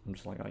this, I'm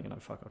just like, oh, you know,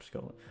 fuck, I'll just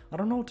go. I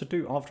don't know what to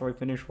do after I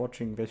finish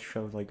watching this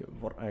show. Like,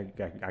 what, I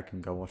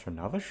can go watch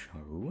another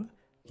show?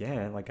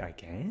 Yeah, like, I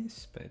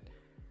guess, but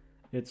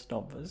it's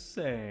not the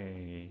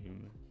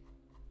same.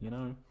 You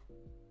know?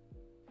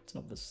 It's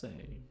not the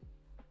same.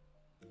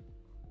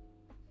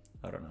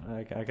 I don't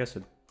know, I guess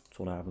it's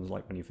what happens,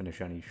 like, when you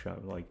finish any show.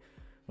 Like,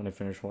 when I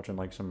finish watching,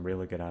 like, some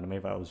really good anime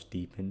that I was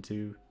deep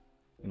into,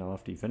 you know,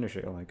 after you finish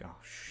it, you're like, oh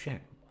shit,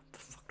 what the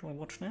fuck do I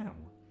watch now?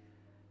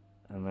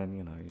 And then,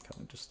 you know, you kind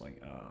of just like,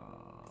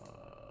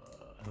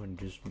 and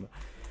just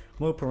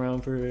mope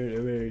around for it,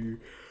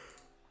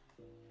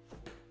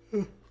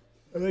 and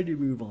then you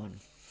move on.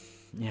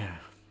 Yeah.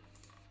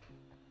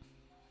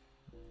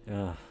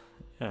 Yeah.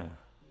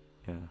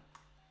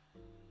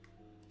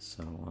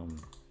 So,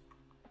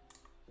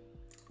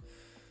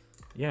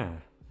 yeah.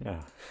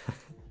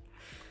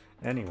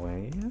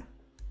 Anyway,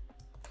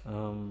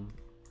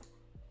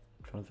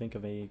 trying to think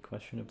of a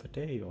question of the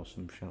day or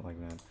some shit like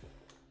that.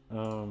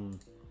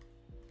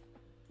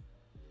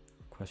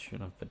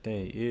 Question of the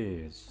day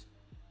is,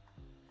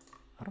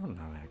 I don't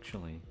know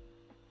actually.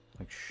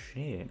 Like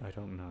shit, I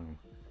don't know.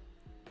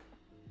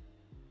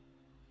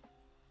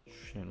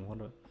 Shit, what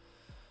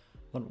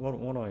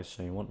do I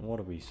say? What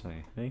do we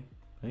say? Hey.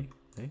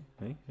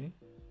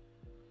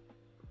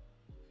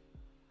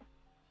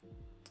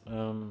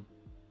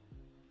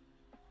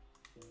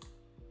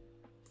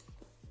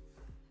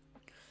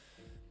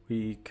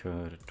 We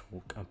could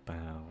talk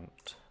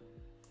about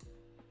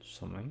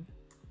something.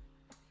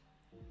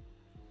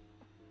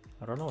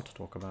 I don't know what to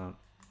talk about.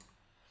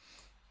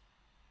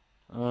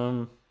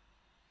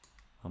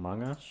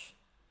 Among Us?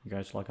 You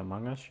guys like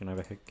Among Us? You know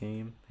the hit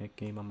game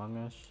Among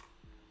Us?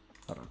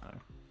 I don't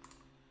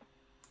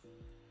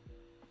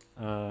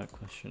know.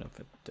 Question of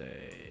the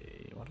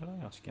day. What did I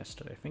ask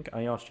yesterday? I think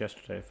I asked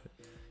yesterday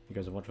if you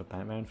guys watch a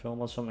Batman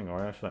film or something?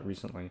 Or I watched that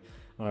recently,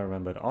 and I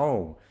remembered,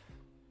 oh,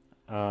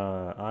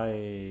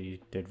 I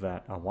did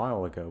that a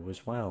while ago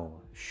as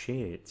well.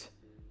 Shit.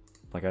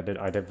 Like I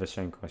did the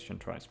same question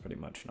twice pretty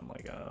much, and I'm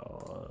like,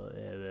 oh.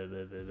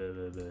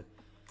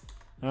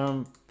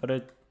 But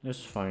it's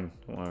fine.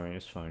 Don't worry,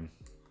 it's fine.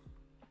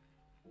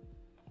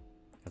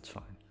 It's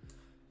fine.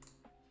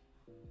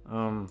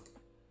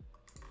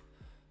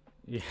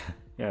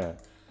 Yeah.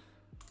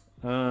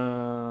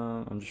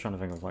 I'm just trying to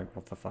think of like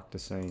what the fuck to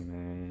say,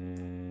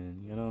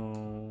 man. You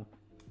know.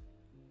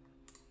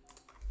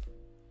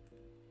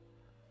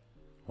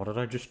 What did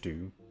I just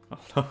do? Oh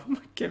no, my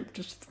game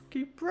just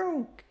fucking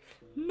broke.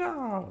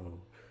 No.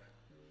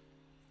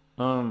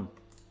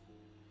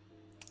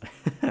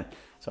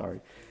 Sorry.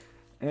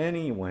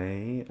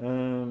 Anyway,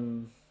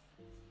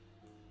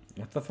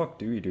 what the fuck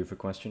do we do for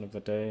question of the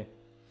day?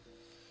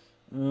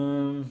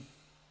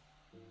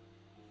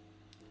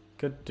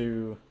 Could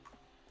do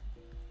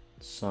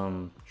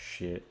some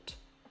shit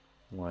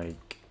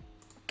like,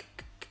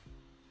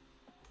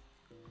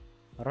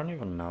 I don't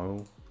even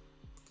know.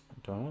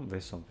 Do I want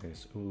this or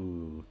this?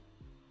 Ooh.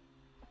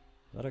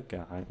 Is that a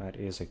guy? That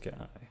is a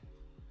guy.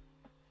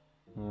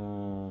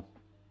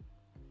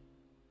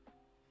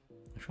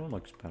 Which one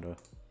looks better?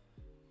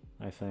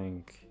 I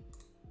think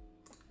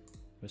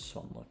this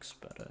one looks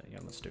better. Yeah,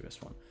 let's do this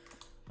one.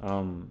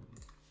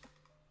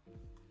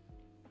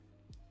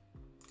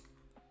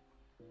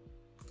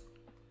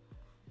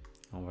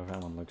 Oh,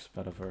 that one looks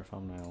better for a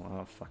thumbnail.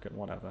 Oh, fuck it,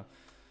 whatever.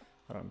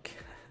 I don't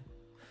care.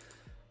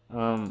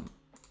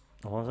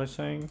 What was I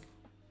saying?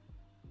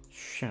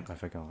 Shit, I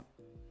forgot.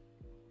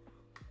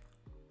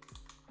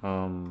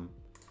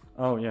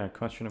 Oh yeah,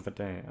 question of the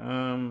day.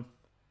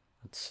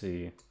 Let's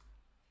see.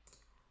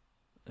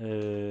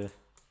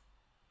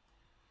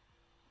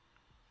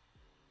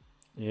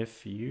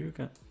 If you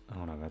got,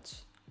 oh no,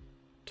 that's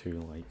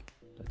too like,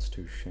 that's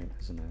too shit,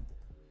 isn't it?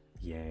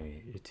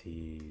 Yay, it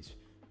is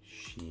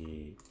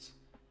shit.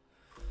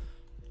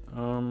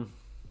 I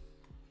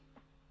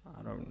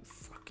don't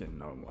fucking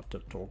know what to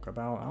talk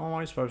about. How am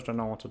I supposed to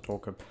know what to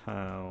talk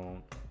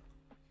about?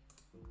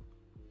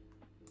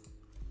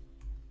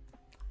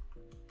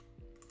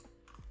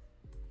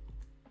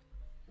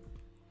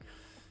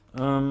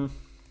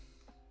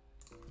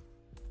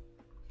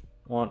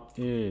 What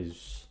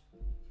is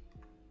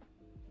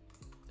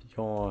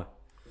your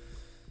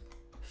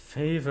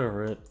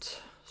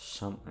favorite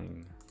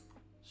something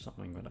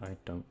that I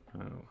don't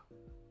know?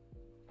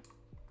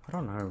 I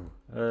don't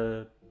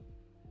know.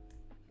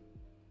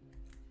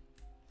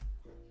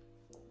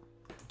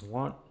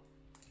 What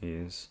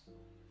is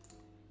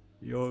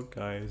your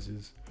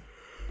guys'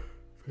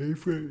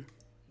 favorite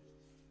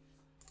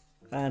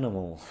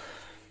animal?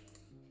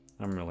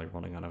 I'm really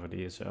running out of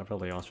ideas, so I've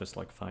probably asked this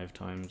like 5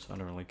 times. I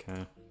don't really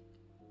care.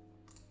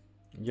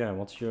 Yeah,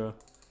 what's your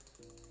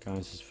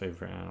guys'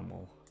 favorite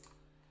animal?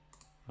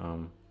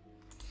 I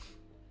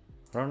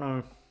don't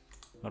know.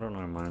 I don't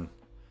know, man.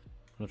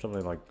 It's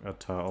probably like a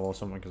turtle or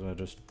something because they're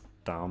just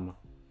dumb.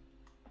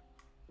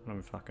 I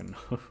don't fucking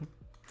know.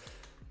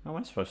 How am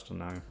I supposed to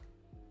know?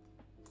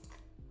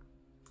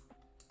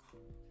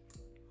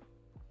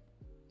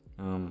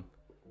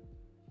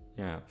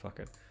 Yeah, fuck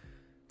it.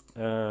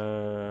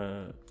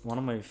 One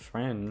of my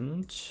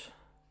friends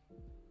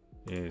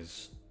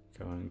is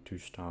going to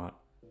start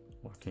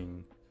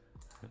working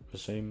at the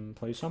same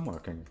place I'm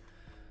working.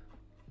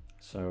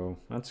 So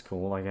that's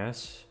cool, I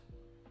guess.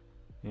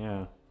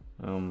 Yeah.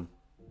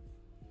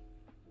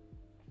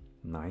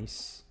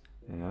 Nice.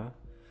 Yeah.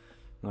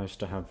 Nice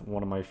to have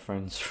one of my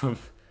friends from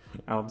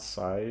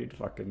outside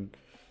fucking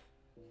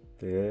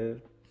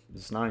there.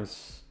 It's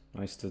nice.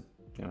 Nice to,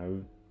 you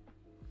know,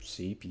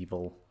 see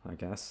people, I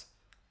guess.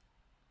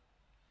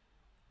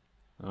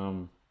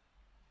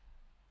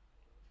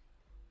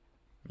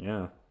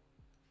 Yeah.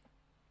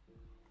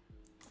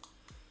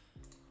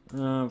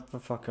 What the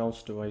fuck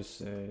else do I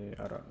say?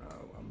 I don't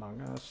know.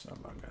 Among Us,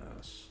 Among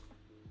Us.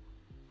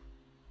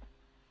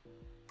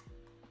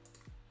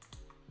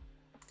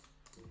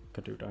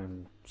 God, dude,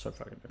 I'm so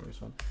fucking doing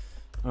this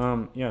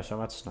one. Yeah, so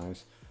that's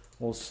nice.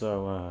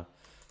 Also,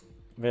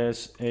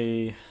 there's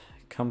a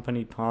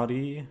company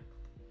party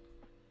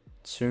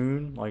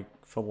soon, like,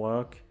 for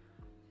work.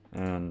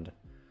 And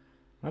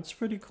that's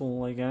pretty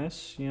cool, I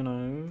guess, you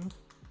know.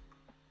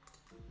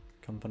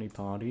 Company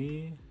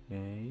party,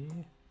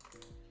 yay.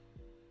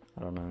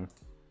 I don't know.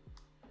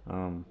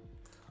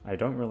 I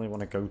don't really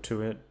want to go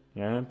to it,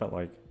 yeah, but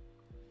like,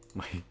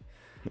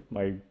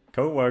 my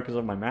co-workers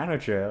and my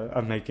manager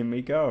are making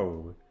me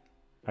go.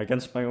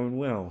 Against my own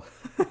will.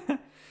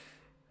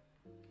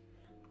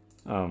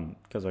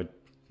 Because I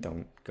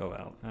don't go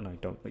out and I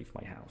don't leave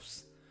my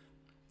house.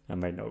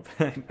 And they know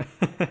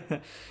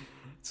that.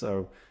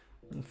 So,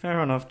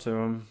 fair enough to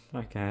them,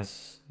 I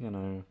guess, you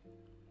know.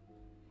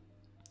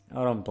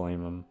 I don't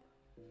blame them.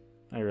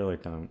 I really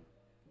don't.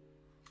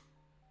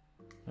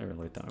 I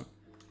really don't.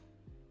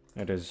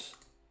 It is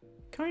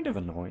kind of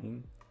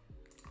annoying.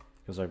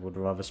 Because I would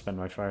rather spend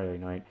my Friday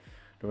night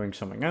doing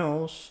something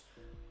else.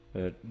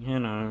 But, you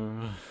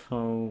know,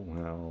 oh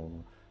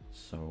well.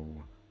 So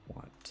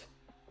what?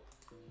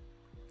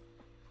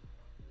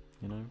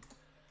 You know?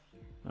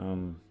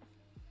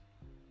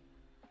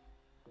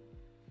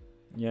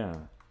 Yeah.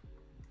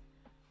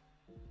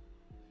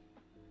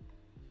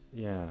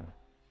 Yeah.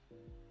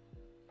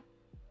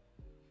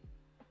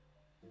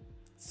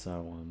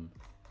 So,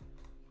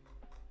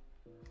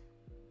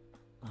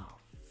 oh,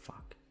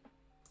 fuck.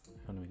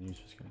 How do I use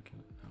this gonna kill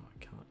it? No, I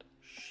can't.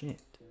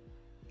 Shit.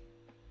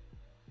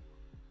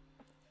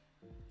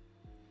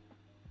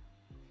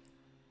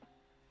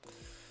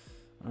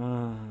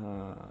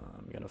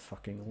 I'm gonna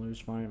fucking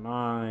lose my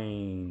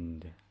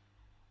mind.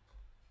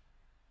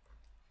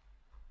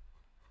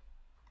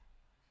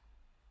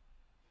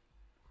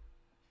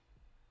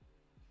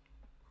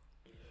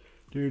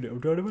 Dude,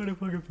 I'm trying to find a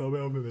fucking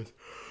thumbnail for this.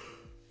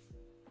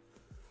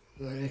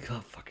 I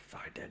can't fucking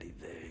find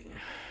anything.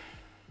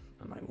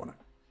 I might wanna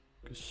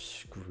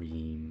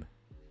scream.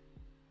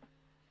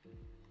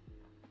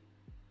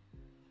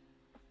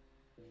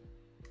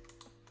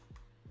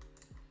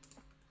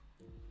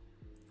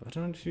 I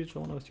don't just use the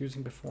one I was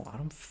using before. I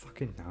don't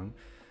fucking know.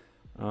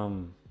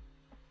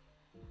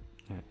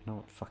 Yeah, you know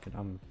what? Fuck it.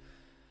 I'm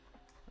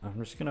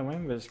just gonna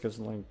wing this because,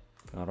 like,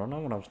 I don't know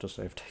what else to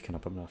say. I've taken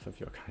up enough of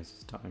your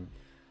guys' time.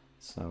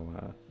 So,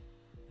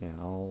 yeah,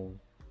 I'll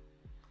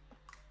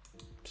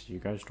see you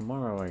guys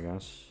tomorrow, I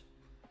guess.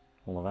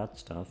 All of that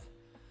stuff.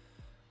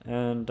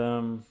 And,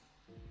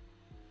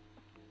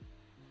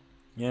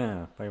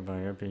 yeah, bye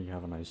bye. I hope you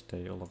have a nice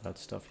day. All of that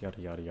stuff.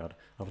 Yada yada yada.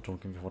 I've been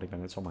talking for 40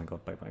 minutes. Oh my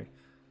god, bye bye.